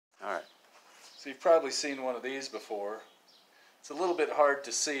So you've probably seen one of these before. It's a little bit hard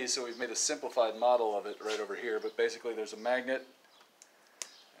to see, so we've made a simplified model of it right over here, but basically there's a magnet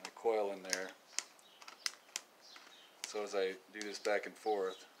and a coil in there. So as I do this back and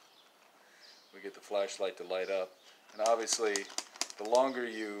forth, we get the flashlight to light up. And obviously, the longer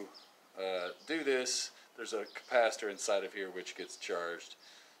you do this, there's a capacitor inside of here which gets charged.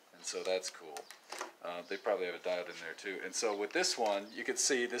 And so that's cool. They probably have a diode in there too. And so with this one, you can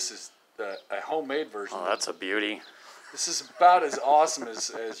see this is a homemade version. Oh, that's a beauty. This is about as awesome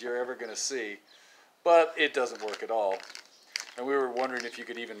as you're ever going to see, but it doesn't work at all. And we were wondering if you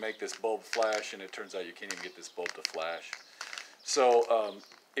could even make this bulb flash, and it turns out you can't even get this bulb to flash. So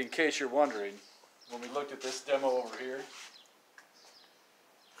in case you're wondering, when we looked at this demo over here,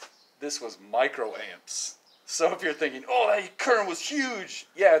 this was microamps. So if you're thinking, oh, that current was huge,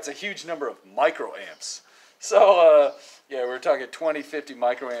 yeah, it's a huge number of microamps. So yeah, we're talking 20, 50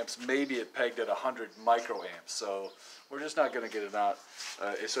 microamps, maybe it pegged at 100 microamps. So we're just not going to get it out.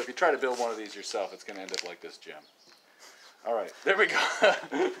 So if you try to build one of these yourself, it's going to end up like this gem. All right, there we go.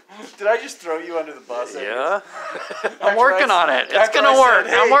 Did I just throw you under the bus? Yeah. I'm working on it. It's going to work.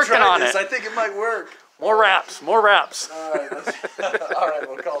 I'm working on it. I think it might work. More wraps. More wraps. All right, all right,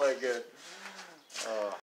 we'll call that good.